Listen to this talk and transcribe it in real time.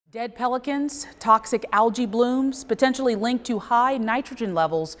Dead pelicans, toxic algae blooms, potentially linked to high nitrogen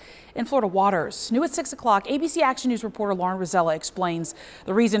levels in Florida waters. New at 6 o'clock, ABC Action News reporter Lauren Rosella explains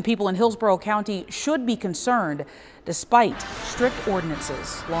the reason people in Hillsborough County should be concerned despite strict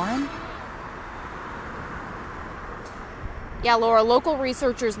ordinances. Lauren? Yeah, Laura, local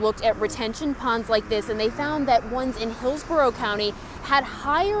researchers looked at retention ponds like this, and they found that ones in Hillsborough County had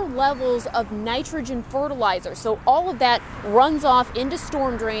higher levels of nitrogen fertilizer. So all of that runs off into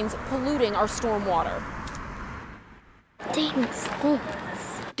storm drains, polluting our storm water.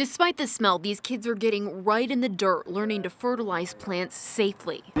 Despite the smell, these kids are getting right in the dirt, learning to fertilize plants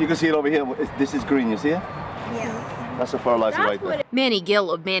safely. You can see it over here. This is green, you see it? Yeah. That's a fertilizer right there. Manny Gill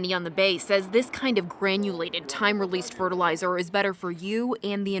of Manny on the Bay says this kind of granulated, time-released fertilizer is better for you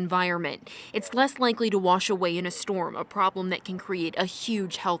and the environment. It's less likely to wash away in a storm, a problem that can create a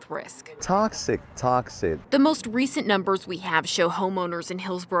huge health risk. Toxic. The most recent numbers we have show homeowners in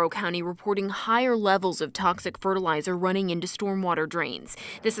Hillsborough County reporting higher levels of toxic fertilizer running into stormwater drains.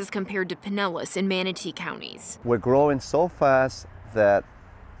 This is compared to Pinellas and Manatee counties. We're growing so fast that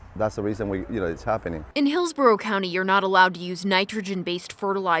that's the reason it's happening. In Hillsborough County, you're not allowed to use nitrogen-based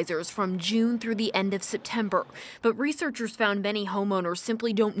fertilizers from June through the end of September. But researchers found many homeowners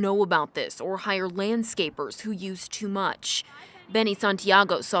simply don't know about this or hire landscapers who use too much. Benny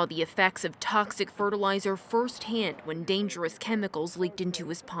Santiago saw the effects of toxic fertilizer firsthand when dangerous chemicals leaked into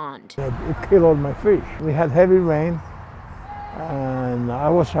his pond. It killed all my fish. We had heavy rain, and I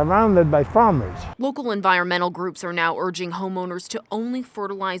was surrounded by farmers. Local environmental groups are now urging homeowners to only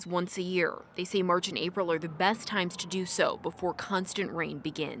fertilize once a year. They say March and April are the best times to do so before constant rain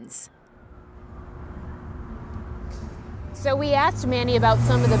begins. So we asked Manny about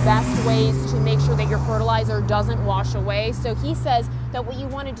some of the best ways to make sure that your fertilizer doesn't wash away. So he says that what you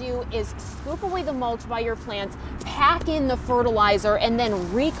want to do is scoop away the mulch by your plants, pack in the fertilizer, and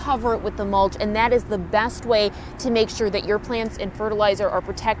then recover it with the mulch. And that is the best way to make sure that your plants and fertilizer are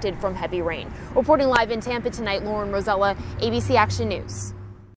protected from heavy rain. Reporting live in Tampa tonight, Lauren Rosella, ABC Action News.